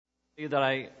That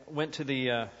I went to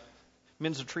the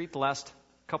men's retreat the last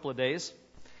couple of days,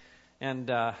 and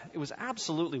it was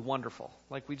absolutely wonderful.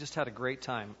 Like, we just had a great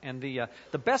time. And the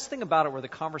best thing about it were the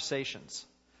conversations.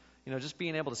 You know, just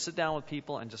being able to sit down with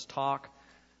people and just talk.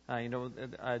 There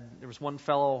was one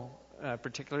fellow,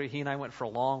 particularly, he and I went for a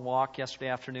long walk yesterday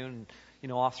afternoon,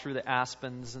 and, off through the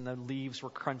aspens, and the leaves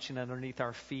were crunching underneath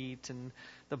our feet, and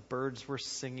the birds were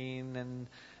singing, and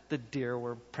the deer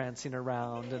were prancing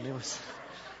around, and it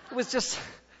was just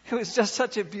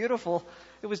such a beautiful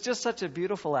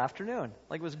afternoon.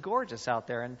 Like, it was gorgeous out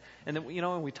there. And then,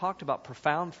 when we talked about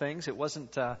profound things, it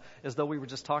wasn't as though we were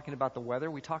just talking about the weather.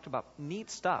 We talked about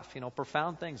neat stuff,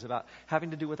 profound things about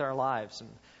having to do with our lives and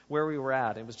where we were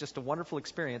at. It was just a wonderful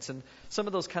experience. And some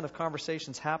of those kind of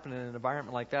conversations happen in an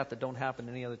environment like that don't happen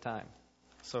any other time.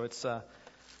 So it's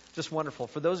just wonderful.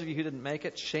 For those of you who didn't make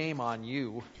it, shame on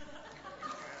you.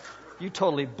 You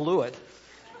totally blew it.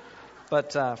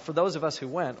 But for those of us who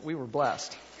went, we were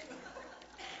blessed.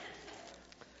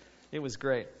 It was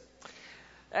great.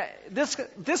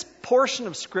 This portion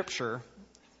of Scripture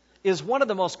is one of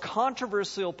the most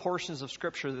controversial portions of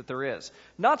Scripture that there is.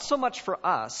 Not so much for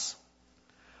us,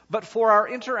 but for our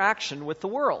interaction with the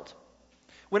world.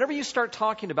 Whenever you start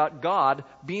talking about God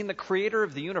being the creator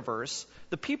of the universe,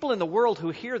 the people in the world who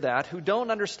hear that, who don't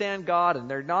understand God and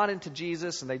they're not into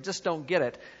Jesus and they just don't get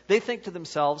it, they think to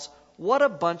themselves, what a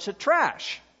bunch of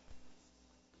trash.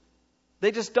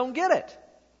 They just don't get it.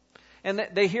 And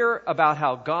they hear about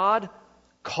how God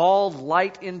called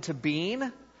light into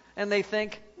being, and they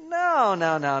think,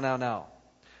 no.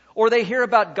 Or they hear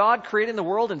about God creating the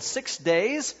world in 6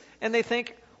 days, and they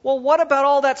think, well, what about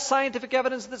all that scientific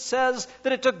evidence that says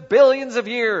that it took billions of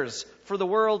years for the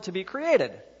world to be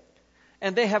created?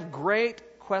 And they have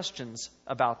great questions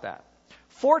about that.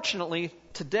 Fortunately,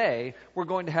 today, we're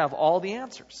going to have all the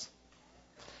answers.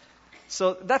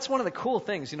 So that's one of the cool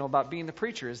things, about being the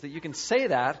preacher, is that you can say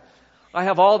that, I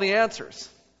have all the answers.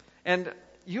 And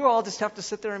you all just have to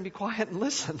sit there and be quiet and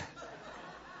listen.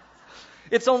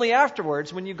 It's only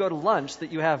afterwards, when you go to lunch,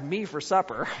 that you have me for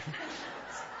supper.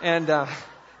 And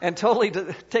totally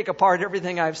take apart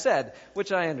everything I've said,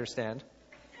 which I understand.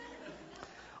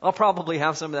 I'll probably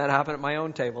have some of that happen at my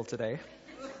own table today.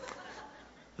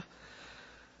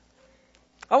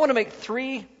 I want to make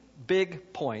 3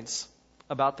 big points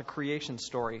about the creation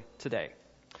story today.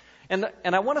 And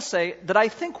I want to say that I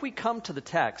think we come to the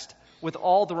text with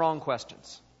all the wrong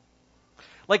questions.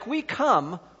 Like, we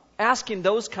come asking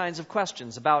those kinds of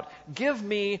questions about, give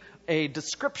me a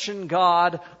description,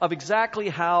 God, of exactly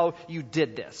how you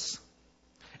did this.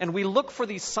 And we look for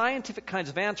these scientific kinds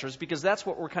of answers because that's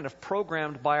what we're kind of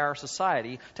programmed by our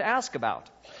society to ask about.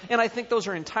 And I think those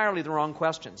are entirely the wrong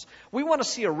questions. We want to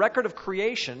see a record of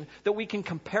creation that we can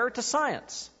compare to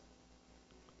science,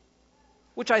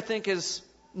 which I think is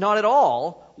not at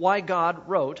all why God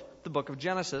wrote the book of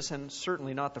Genesis, and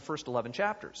certainly not the first 11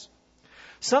 chapters.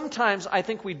 Sometimes I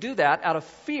think we do that out of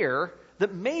fear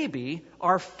that maybe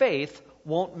our faith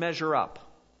won't measure up.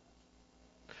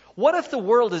 What if the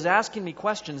world is asking me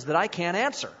questions that I can't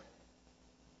answer?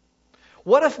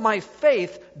 What if my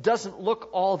faith doesn't look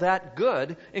all that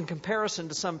good in comparison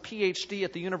to some PhD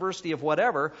at the University of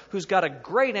whatever who's got a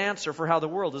great answer for how the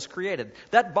world is created?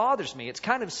 That bothers me. It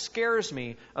kind of scares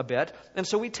me a bit. And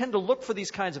so we tend to look for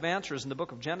these kinds of answers in the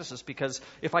book of Genesis because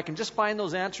if I can just find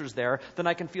those answers there, then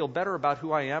I can feel better about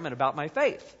who I am and about my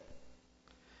faith.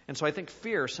 And so I think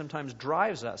fear sometimes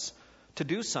drives us to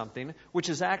do something which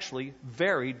is actually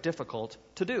very difficult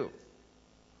to do.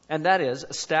 And that is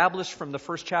established from the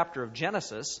first chapter of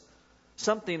Genesis,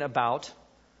 something about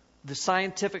the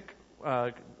scientific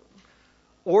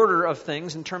order of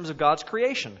things in terms of God's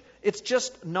creation. It's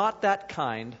just not that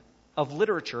kind of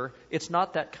literature. It's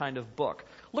not that kind of book.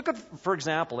 Look at, for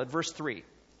example, at verse 3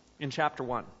 in chapter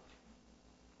 1.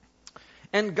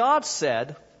 And God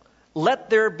said, "Let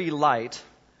there be light,"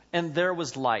 and there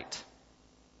was light.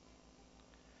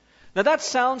 Now that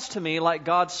sounds to me like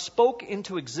God spoke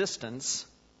into existence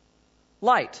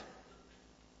light.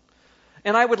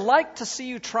 And I would like to see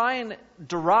you try and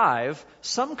derive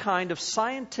some kind of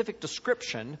scientific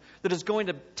description that is going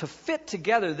to fit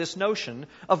together this notion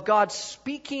of God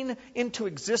speaking into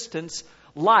existence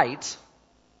light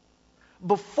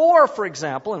before, for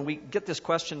example, and we get this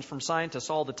question from scientists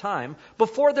all the time,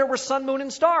 before there were sun, moon,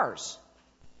 and stars.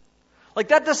 Like,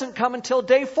 that doesn't come until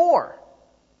day 4.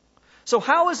 So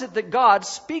how is it that God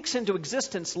speaks into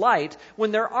existence light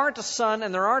when there aren't a sun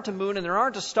and there aren't a moon and there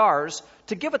aren't a stars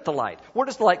to give it the light? Where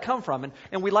does the light come from?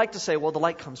 And we like to say, well, the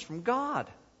light comes from God,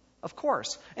 of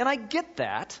course. And I get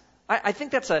that. I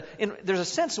think there's a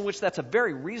sense in which that's a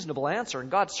very reasonable answer, and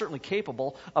God's certainly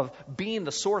capable of being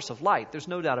the source of light. There's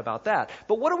no doubt about that.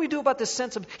 But what do we do about this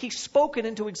sense of He spoke it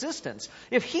into existence?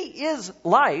 If He is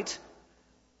light,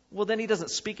 well, then He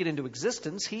doesn't speak it into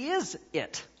existence. He is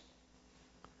it.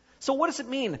 So what does it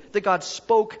mean that God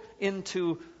spoke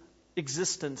into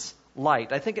existence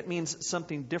light? I think it means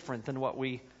something different than what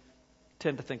we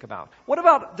tend to think about. What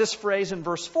about this phrase in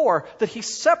verse 4, that He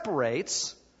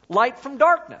separates light from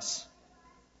darkness?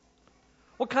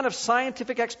 What kind of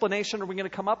scientific explanation are we going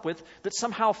to come up with that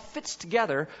somehow fits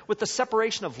together with the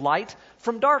separation of light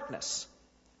from darkness?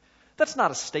 That's not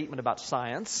a statement about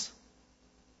science.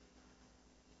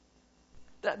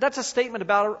 That's a statement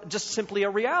about just simply a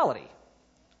reality.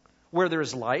 Where there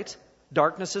is light,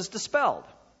 darkness is dispelled.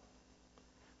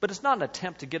 But it's not an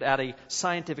attempt to get at a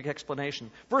scientific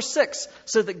explanation. Verse 6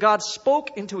 says that God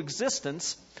spoke into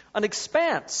existence an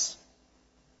expanse.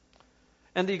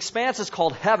 And the expanse is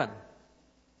called heaven.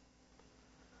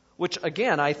 Which,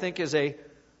 again, I think is a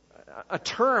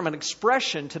term, an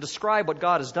expression to describe what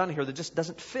God has done here that just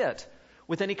doesn't fit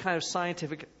with any kind of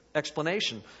scientific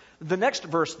explanation. The next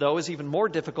verse, though, is even more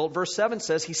difficult. Verse 7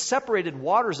 says, He separated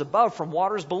waters above from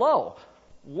waters below.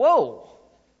 Whoa!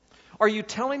 Are you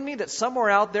telling me that somewhere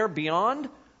out there beyond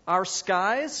our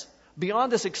skies,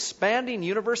 beyond this expanding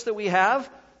universe that we have,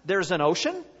 there's an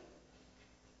ocean?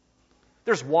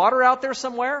 There's water out there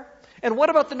somewhere? And what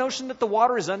about the notion that the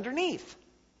water is underneath?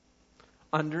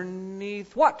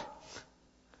 Underneath what?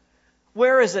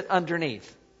 Where is it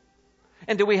underneath?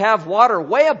 And do we have water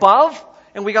way above,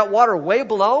 and we got water way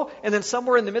below, and then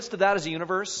somewhere in the midst of that is a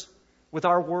universe with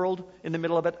our world in the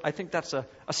middle of it? I think that's a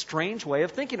strange way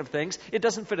of thinking of things. It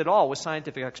doesn't fit at all with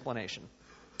scientific explanation.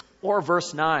 Or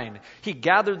verse 9, He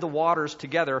gathered the waters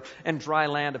together and dry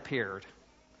land appeared.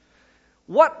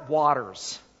 What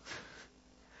waters?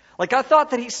 Like, I thought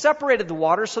that He separated the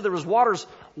waters so there was waters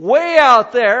way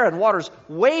out there and waters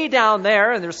way down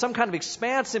there, and there's some kind of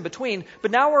expanse in between.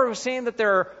 But now we're saying that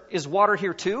there is water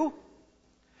here too?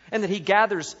 And that He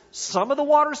gathers some of the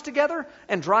waters together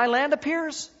and dry land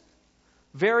appears?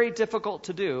 Very difficult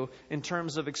to do in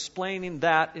terms of explaining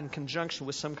that in conjunction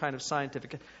with some kind of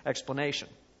scientific explanation.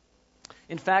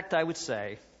 In fact, I would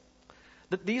say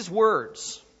that these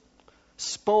words,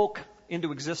 spoke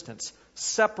into existence,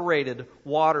 separated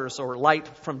waters or light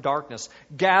from darkness,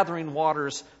 gathering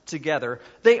waters together,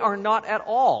 they are not at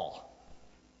all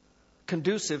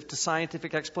conducive to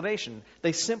scientific explanation.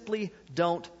 They simply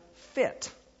don't fit.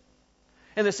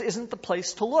 And this isn't the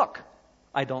place to look,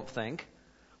 I don't think,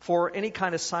 for any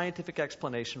kind of scientific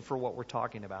explanation for what we're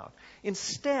talking about.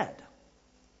 Instead,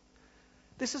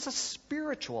 this is a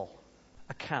spiritual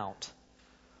account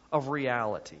of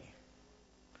reality.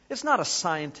 It's not a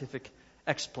scientific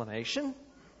explanation.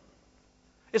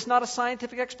 It's not a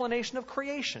scientific explanation of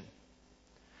creation.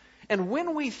 And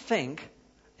when we think,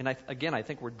 and I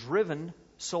think we're driven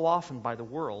so often by the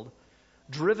world,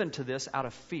 driven to this out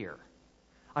of fear.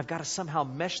 I've got to somehow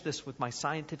mesh this with my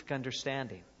scientific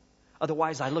understanding.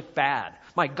 Otherwise, I look bad.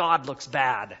 My God looks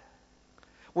bad.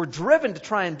 We're driven to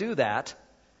try and do that.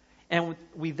 And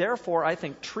we therefore, I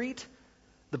think, treat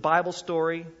the Bible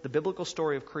story, the biblical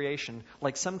story of creation,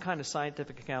 like some kind of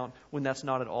scientific account when that's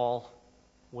not at all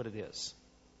what it is.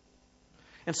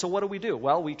 And so what do?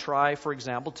 Well, we try, for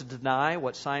example, to deny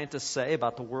what scientists say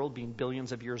about the world being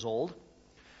billions of years old.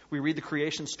 We read the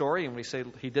creation story and we say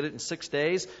He did it in 6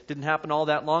 days, didn't happen all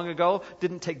that long ago,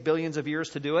 didn't take billions of years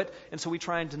to do it. And so we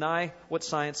try and deny what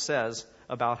science says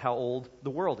about how old the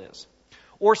world is.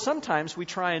 Or sometimes we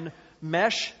try and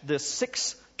mesh the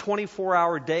 6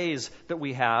 24-hour days that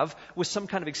we have with some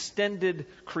kind of extended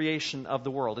creation of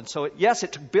the world. And so, yes,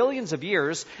 it took billions of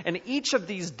years, and each of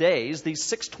these days, these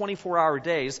 6 24-hour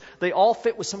days, they all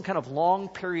fit with some kind of long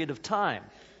period of time.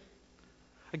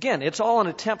 Again, it's all an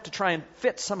attempt to try and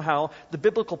fit somehow the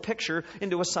biblical picture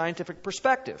into a scientific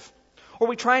perspective. Or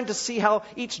we're trying to see how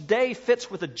each day fits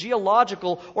with a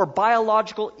geological or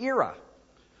biological era,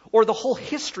 or the whole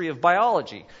history of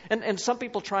biology. And some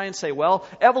people try and say, well,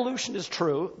 evolution is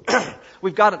true.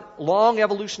 We've got a long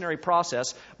evolutionary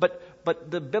process, but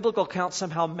the biblical account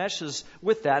somehow meshes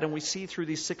with that, and we see through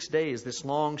these 6 days this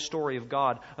long story of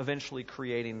God eventually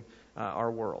creating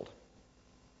our world.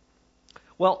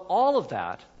 Well, all of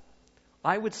that,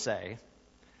 I would say,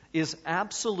 is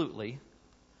absolutely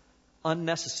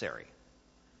unnecessary.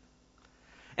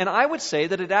 And I would say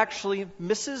that it actually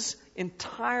misses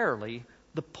entirely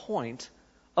the point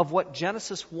of what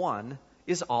Genesis 1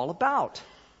 is all about.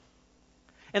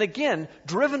 And again,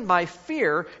 driven by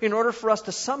fear in order for us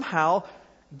to somehow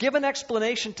give an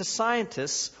explanation to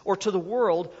scientists or to the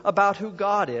world about who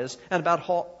God is and about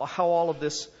how all of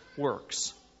this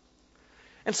works.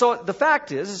 And so the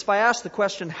fact is if I ask the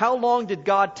question, how long did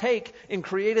God take in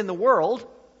creating the world?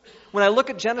 When I look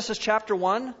at Genesis chapter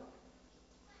 1,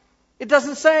 it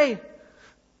doesn't say.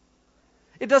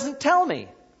 It doesn't tell me.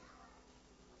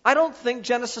 I don't think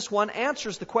Genesis 1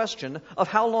 answers the question of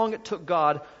how long it took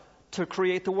God to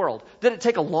create the world. Did it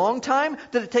take a long time?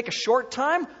 Did it take a short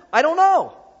time? I don't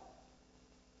know.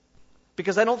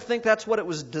 Because I don't think that's what it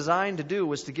was designed to do,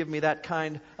 was to give me that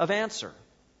kind of answer.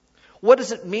 What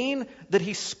does it mean that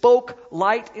He spoke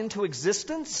light into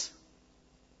existence?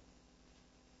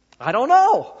 I don't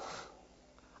know.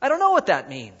 I don't know what that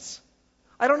means.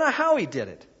 I don't know how He did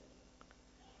it.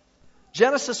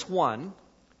 Genesis 1,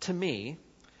 to me,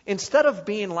 instead of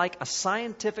being like a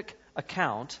scientific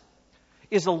account,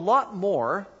 is a lot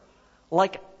more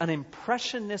like an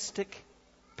impressionistic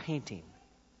painting.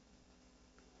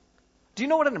 Do you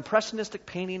know what an impressionistic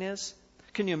painting is?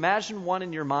 Can you imagine one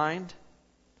in your mind?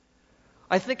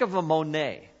 I think of a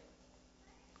Monet.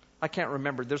 I can't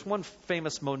remember. There's one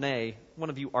famous Monet. One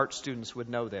of you art students would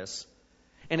know this.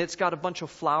 And it's got a bunch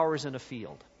of flowers in a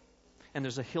field. And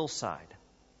there's a hillside.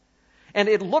 And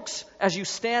it looks, as you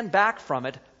stand back from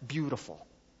it, beautiful.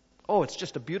 Oh, it's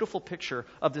just a beautiful picture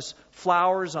of this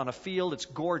flowers on a field. It's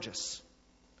gorgeous.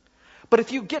 But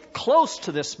if you get close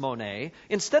to this Monet,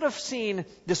 instead of seeing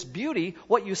this beauty,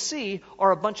 what you see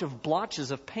are a bunch of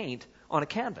blotches of paint on a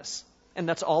canvas. And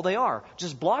that's all they are,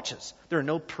 just blotches. There are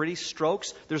no pretty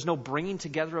strokes. There's no bringing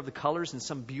together of the colors and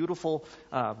some beautiful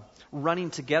running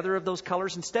together of those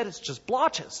colors. Instead, it's just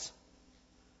blotches.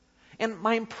 And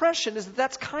my impression is that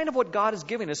that's kind of what God is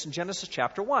giving us in Genesis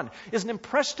chapter 1, is an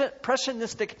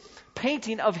impressionistic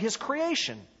painting of His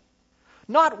creation.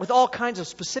 Not with all kinds of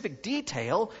specific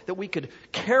detail that we could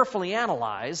carefully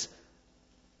analyze,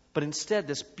 but instead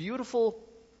this beautiful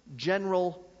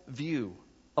general view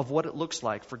of what it looks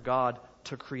like for God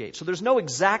to create. So there's no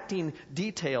exacting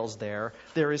details there.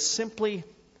 There is simply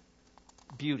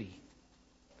beauty.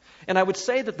 And I would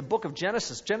say that the book of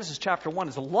Genesis chapter 1,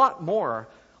 is a lot more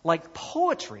like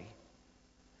poetry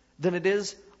than it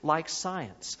is like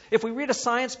science. If we read a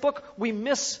science book, we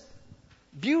miss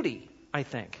beauty, I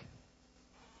think.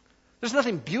 There's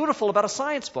nothing beautiful about a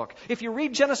science book. If you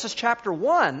read Genesis chapter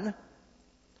 1,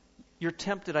 you're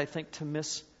tempted, I think, to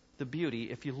miss the beauty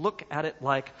if you look at it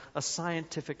like a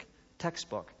scientific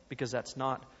textbook, because that's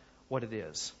not what it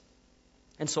is.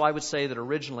 And so I would say that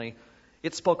originally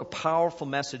it spoke a powerful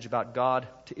message about God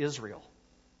to Israel,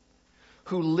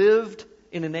 who lived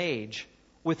in an age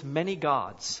with many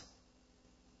gods.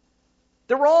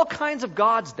 There were all kinds of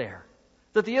gods there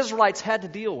that the Israelites had to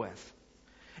deal with.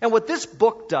 And what this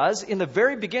book does in the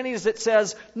very beginning is it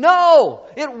says, no,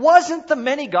 it wasn't the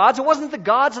many gods. It wasn't the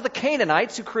gods of the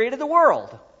Canaanites who created the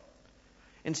world.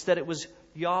 Instead, it was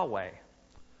Yahweh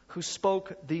who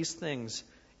spoke these things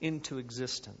into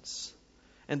existence.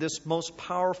 And this most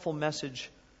powerful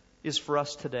message is for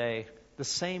us today, the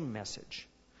same message.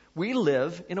 We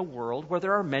live in a world where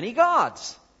there are many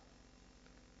gods.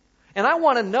 And I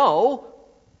want to know,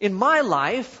 in my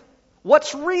life,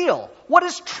 what's real, what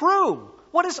is true,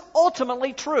 what is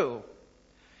ultimately true.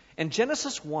 And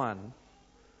Genesis 1,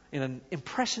 in an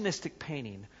impressionistic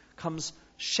painting, comes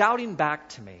shouting back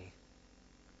to me,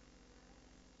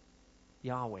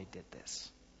 Yahweh did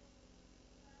this.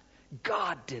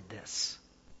 God did this.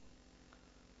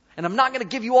 And I'm not going to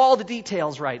give you all the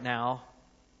details right now,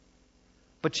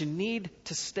 but you need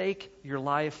to stake your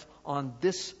life on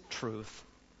this truth,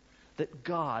 that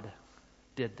God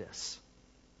did this.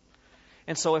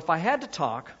 And so if I had to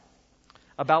talk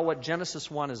about what Genesis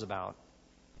 1 is about,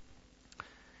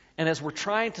 and as we're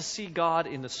trying to see God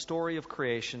in the story of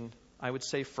creation, I would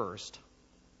say first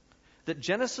that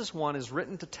Genesis 1 is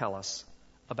written to tell us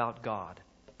about God,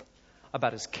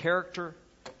 about His character,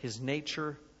 His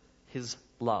nature, His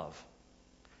love.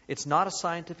 It's not a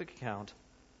scientific account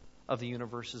of the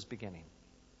universe's beginning.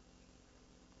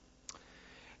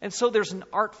 And so there's an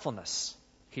artfulness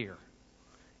here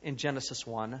in Genesis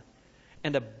 1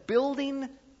 and a building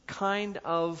kind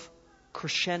of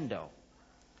crescendo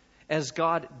as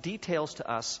God details to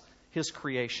us His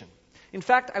creation. In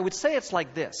fact, I would say it's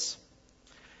like this.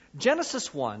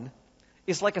 Genesis 1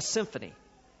 is like a symphony.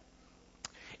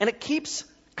 And it keeps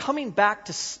coming back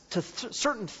to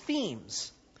certain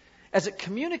themes as it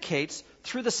communicates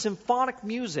through the symphonic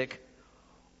music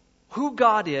who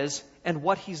God is and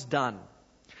what He's done.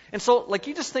 And so, like,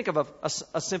 you just think of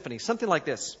a symphony, something like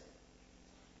this.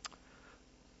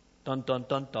 Dun, dun,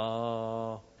 dun,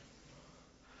 dun.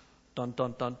 Dun,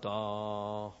 dun, dun,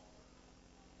 dun.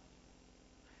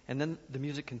 And then the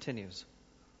music continues.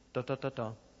 Dun, dun, dun,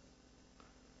 dun.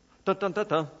 Dun, dun, dun,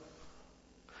 dun.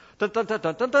 Dun dun dun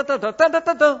dun dun dun dun dun dun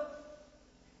dun dun.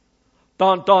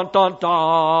 Dun dun dun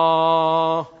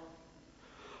dun.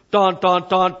 Dun dun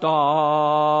dun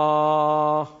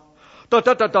dun. Dun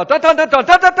dun dun dun dun dun dun dun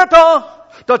dun dun dun.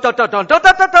 Dun dun dun dun dun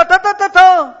dun dun dun dun dun dun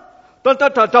dun. Dun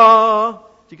dun dun dun.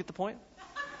 Do you get the point?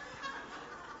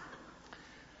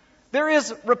 There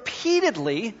is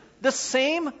repeatedly the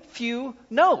same few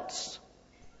notes.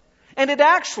 And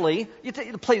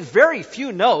it plays very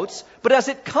few notes, but as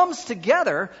it comes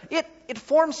together, it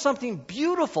forms something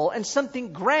beautiful and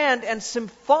something grand and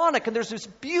symphonic. And there's this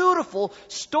beautiful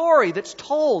story that's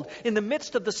told in the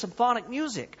midst of the symphonic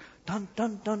music. Dun,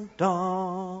 dun, dun,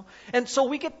 dun. And so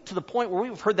we get to the point where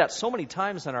we've heard that so many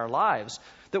times in our lives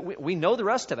that we know the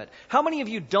rest of it. How many of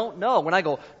you don't know when I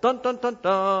go, dun, dun, dun,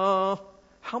 dun,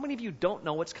 how many of you don't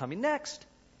know what's coming next?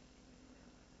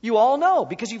 You all know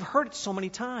because you've heard it so many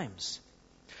times.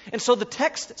 And so the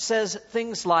text says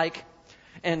things like,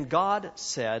 and God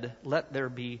said, let there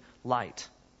be light.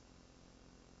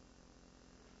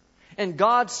 And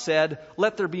God said,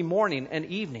 let there be morning and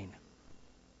evening.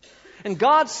 And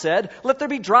God said, let there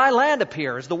be dry land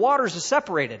appear as the waters are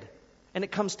separated. And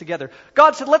it comes together.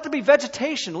 God said, let there be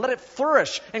vegetation, let it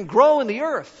flourish and grow in the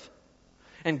earth.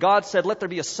 And God said, let there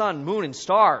be a sun, moon, and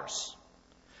stars.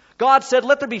 God said,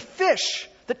 let there be fish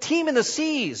that teem in the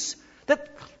seas,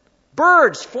 that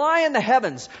birds fly in the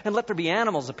heavens, and let there be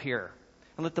animals appear,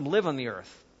 and let them live on the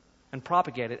earth and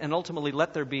propagate it, and ultimately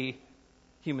let there be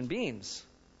human beings.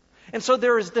 And so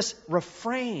there is this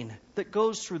refrain that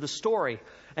goes through the story,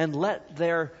 and let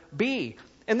there be.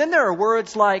 And then there are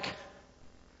words like,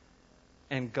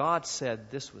 and God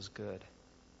said this was good.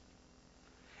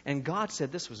 And God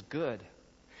said this was good.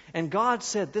 And God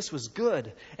said this was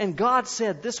good. And God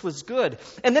said this was good.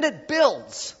 And then it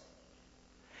builds.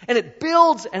 And it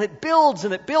builds and it builds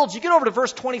and it builds. You get over to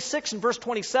verse 26 and verse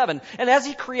 27. And as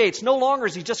he creates, no longer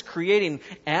is he just creating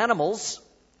animals.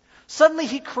 Suddenly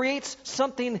he creates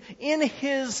something in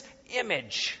his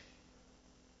image.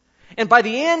 And by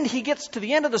the end, he gets to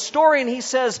the end of the story and he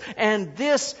says, and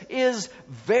this is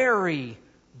very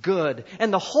good.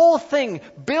 And the whole thing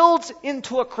builds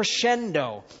into a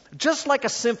crescendo, just like a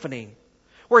symphony,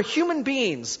 where human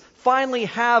beings finally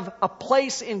have a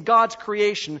place in God's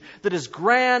creation that is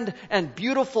grand and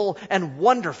beautiful and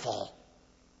wonderful.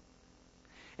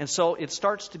 And so it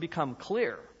starts to become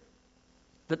clear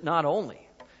that not only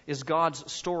is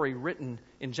God's story written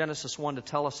in Genesis 1 to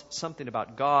tell us something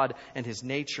about God and His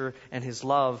nature and His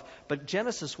love, but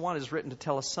Genesis 1 is written to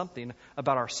tell us something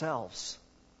about ourselves.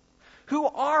 Who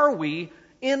are we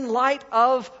in light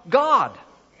of God?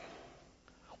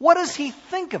 What does He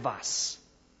think of us?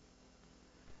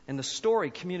 And the story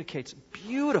communicates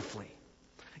beautifully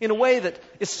in a way that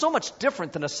is so much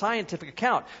different than a scientific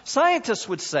account. Scientists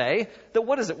would say that,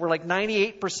 what is it, we're like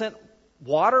 98%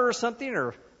 water or something,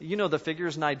 or you know the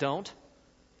figures and I don't.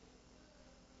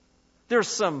 There's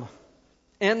some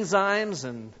enzymes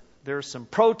and there's some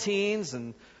proteins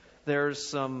and there's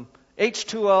some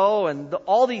H2O and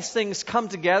all these things come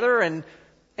together and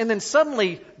then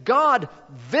suddenly God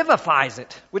vivifies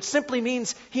it, which simply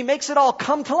means He makes it all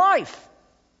come to life.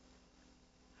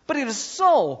 But it is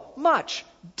so much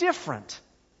different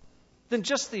than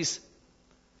just these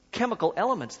chemical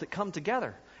elements that come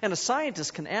together. And a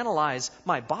scientist can analyze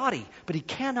my body, but he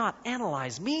cannot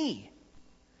analyze me.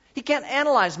 He can't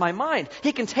analyze my mind.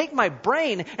 He can take my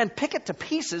brain and pick it to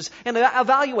pieces and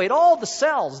evaluate all the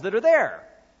cells that are there.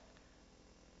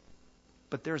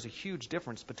 But there's a huge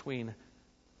difference between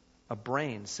a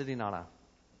brain sitting on a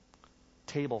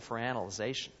table for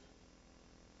analyzation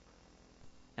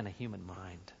and a human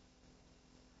mind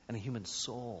and a human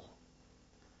soul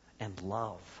and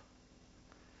love.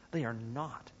 They are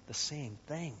not the same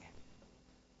thing.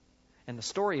 And the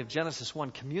story of Genesis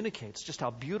 1 communicates just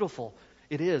how beautiful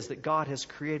it is that God has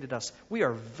created us. We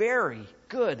are very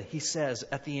good, He says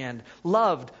at the end,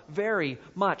 loved very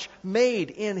much,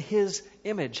 made in His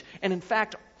image. And in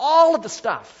fact, all of the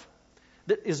stuff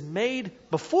that is made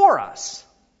before us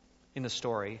in the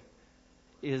story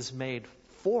is made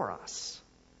for us.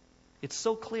 It's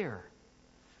so clear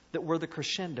that we're the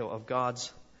crescendo of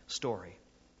God's story.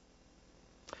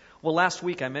 Well, last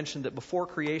week I mentioned that before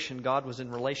creation, God was in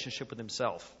relationship with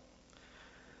Himself.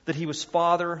 That He was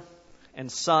Father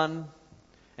and Son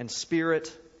and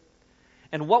Spirit.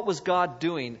 And what was God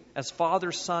doing as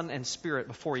Father, Son, and Spirit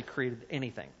before He created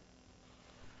anything?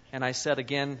 And I said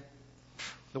again,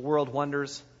 the world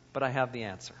wonders, but I have the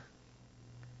answer.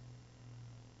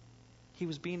 He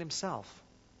was being Himself.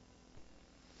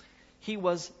 He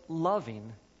was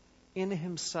loving in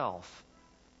Himself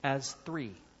as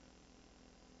three.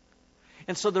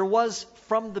 And so there was,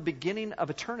 from the beginning of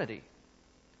eternity,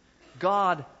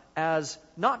 God as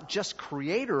not just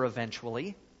creator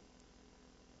eventually,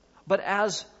 but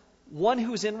as one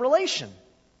who's in relation.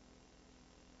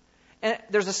 And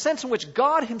there's a sense in which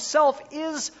God himself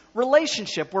is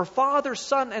relationship, where Father,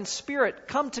 Son, and Spirit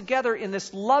come together in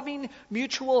this loving,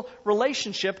 mutual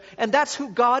relationship, and that's who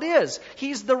God is.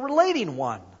 He's the relating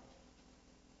one.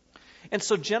 And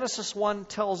so Genesis 1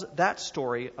 tells that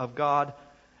story of God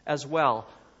as well.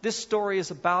 This story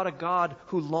is about a God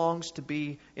who longs to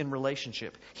be in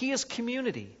relationship. He is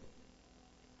community,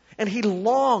 and he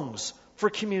longs for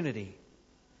community.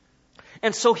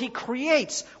 And so he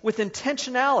creates with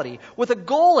intentionality, with a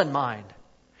goal in mind.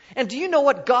 And do you know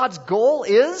what God's goal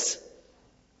is?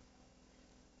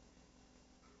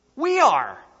 We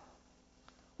are.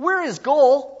 We're his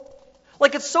goal.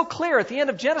 Like it's so clear at the end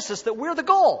of Genesis that we're the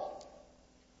goal.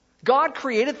 God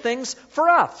created things for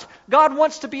us. God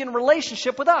wants to be in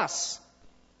relationship with us.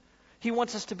 He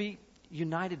wants us to be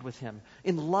united with him,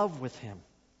 in love with him.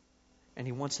 And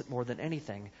he wants it more than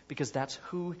anything because that's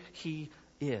who he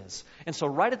is. And so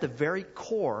right at the very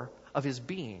core of his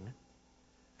being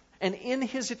and in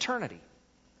his eternity,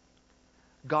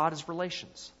 God is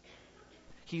relations.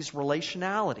 He's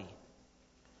relationality.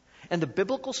 And the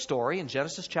biblical story in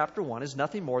Genesis chapter 1 is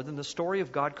nothing more than the story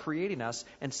of God creating us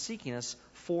and seeking us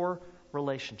for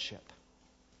relationship.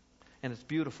 And it's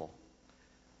beautiful.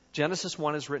 Genesis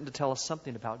 1 is written to tell us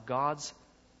something about God's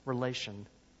relation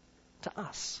to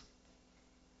us.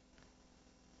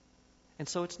 And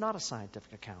so it's not a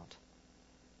scientific account.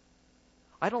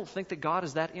 I don't think that God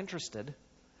is that interested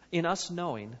in us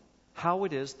knowing how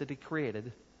it is that he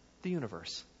created the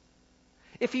universe.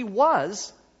 If he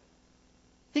was,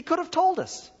 he could have told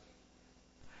us.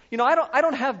 You know, I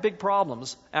don't have big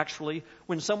problems, actually,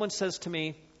 when someone says to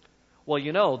me, well,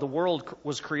 you know, the world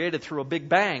was created through a big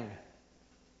bang.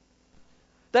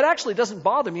 That actually doesn't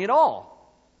bother me at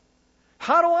all.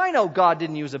 How do I know God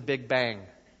didn't use a big bang?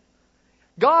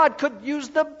 God could use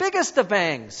the biggest of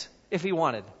bangs if he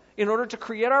wanted in order to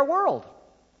create our world.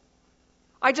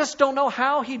 I just don't know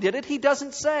how he did it. He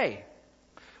doesn't say.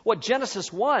 What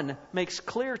Genesis 1 makes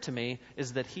clear to me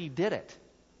is that he did it.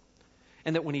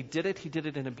 And that when he did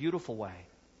it in a beautiful way.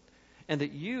 And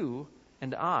that you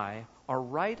and I are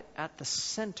right at the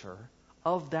center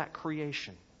of that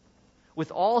creation.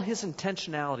 With all his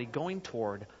intentionality going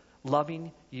toward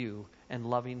loving you and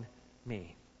loving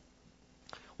me.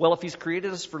 Well, if he's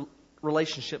created us for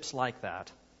relationships like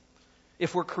that,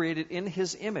 if we're created in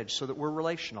his image so that we're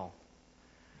relational,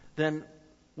 then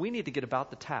we need to get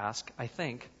about the task, I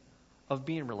think, of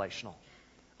being relational,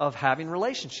 of having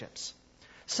relationships.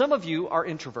 Some of you are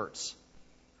introverts,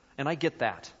 and I get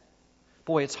that.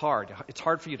 Boy, it's hard. It's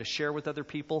hard for you to share with other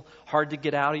people, hard to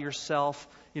get out of yourself.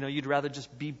 You know, you'd rather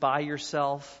just be by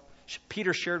yourself.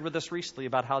 Peter shared with us recently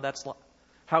about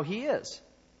how he is.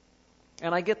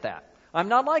 And I get that. I'm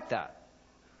not like that.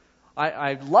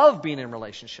 I love being in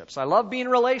relationships. I love being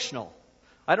relational.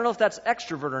 I don't know if that's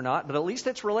extrovert or not, but at least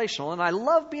it's relational, and I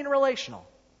love being relational.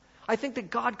 I think that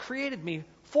God created me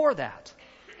for that.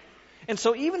 And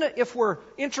so even if we're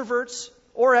introverts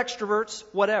or extroverts,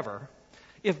 whatever,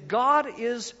 if God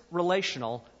is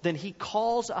relational, then he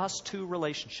calls us to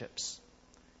relationships.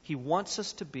 He wants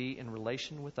us to be in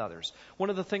relation with others.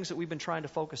 One of the things that we've been trying to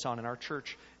focus on in our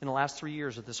church in the last 3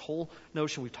 years of this whole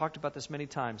notion, we've talked about this many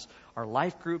times, are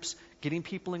life groups, getting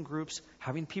people in groups,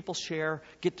 having people share,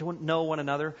 get to know one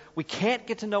another. We can't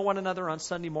get to know one another on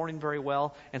Sunday morning very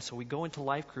well, and so we go into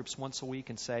life groups once a week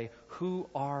and say, who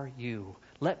are you?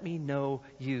 Let me know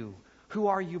you. Who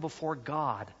are you before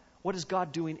God? What is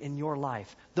God doing in your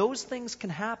life? Those things can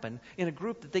happen in a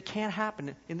group that they can't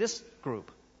happen in this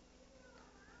group.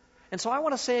 And so I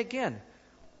want to say again,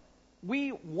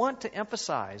 we want to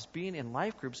emphasize being in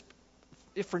life groups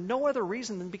if for no other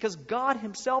reason than because God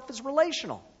himself is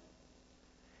relational.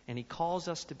 And he calls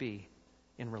us to be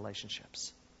in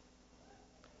relationships.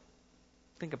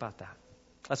 Think about that.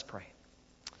 Let's pray.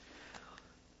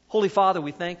 Holy Father,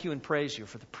 we thank you and praise you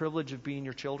for the privilege of being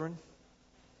your children.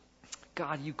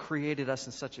 God, you created us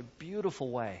in such a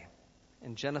beautiful way.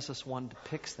 And Genesis 1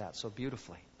 depicts that so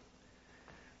beautifully.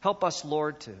 Help us,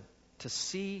 Lord, to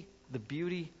see the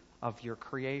beauty of your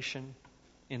creation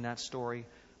in that story.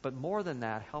 But more than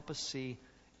that, help us see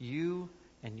you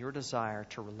and your desire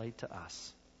to relate to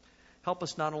us. Help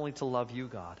us not only to love you,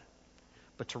 God,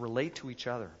 but to relate to each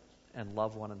other and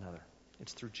love one another.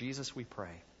 It's through Jesus we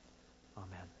pray.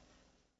 Amen.